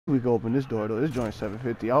We can open this door though. This joint's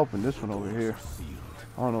 750. I'll open this one over here.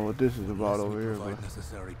 I don't know what this is about over here,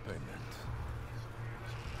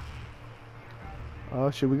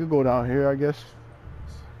 but shit, we could go down here, I guess.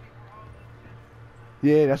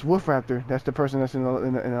 Yeah, that's Wolf Raptor. That's the person that's in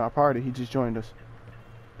our party. He just joined us.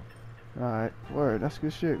 All right, word. That's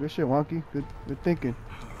good shit. Good shit, Wonky. Good thinking.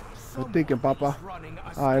 Good thinking, Papa.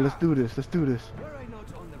 All right, let's do this. Let's do this.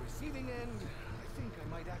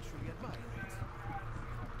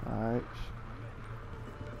 All right.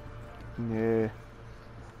 Yeah.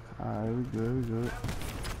 All right, we good.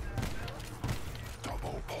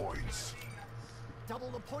 Double points. Double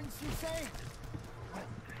the points, you say?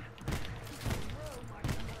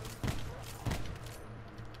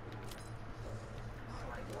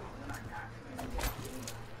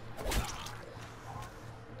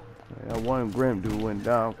 Yeah, one Grim dude went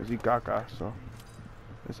down because he caca, so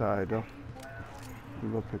it's alright though. We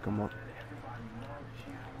go pick him up.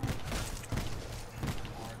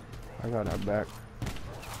 I got our back.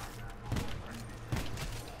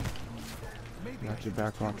 Got your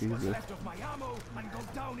back, Wonky. You good. Good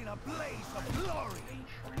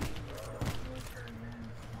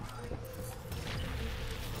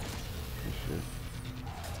shit.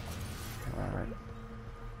 Alright.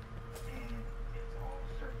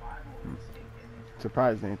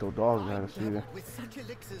 Surprised they ain't throw dogs at us either. With such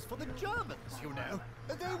elixirs for the Germans, you know.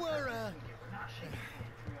 They were,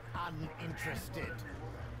 uninterested.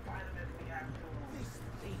 This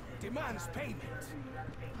thing demands payment.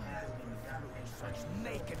 Such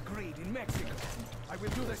naked greed in Mexico. I will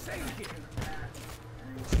do the same here.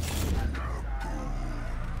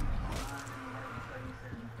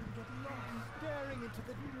 Staring into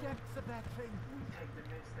the depths of that thing.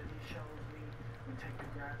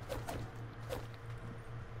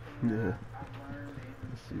 Yeah.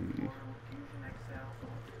 Let's see.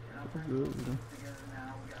 We're good with them.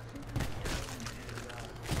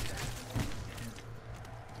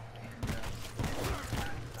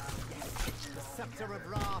 The scepter of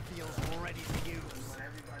Ra feels ready to use.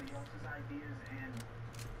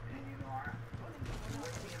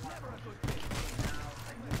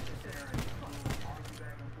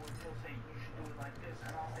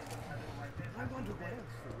 I wonder what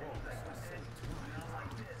else the walls are saying.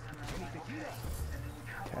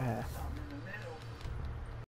 Yeah.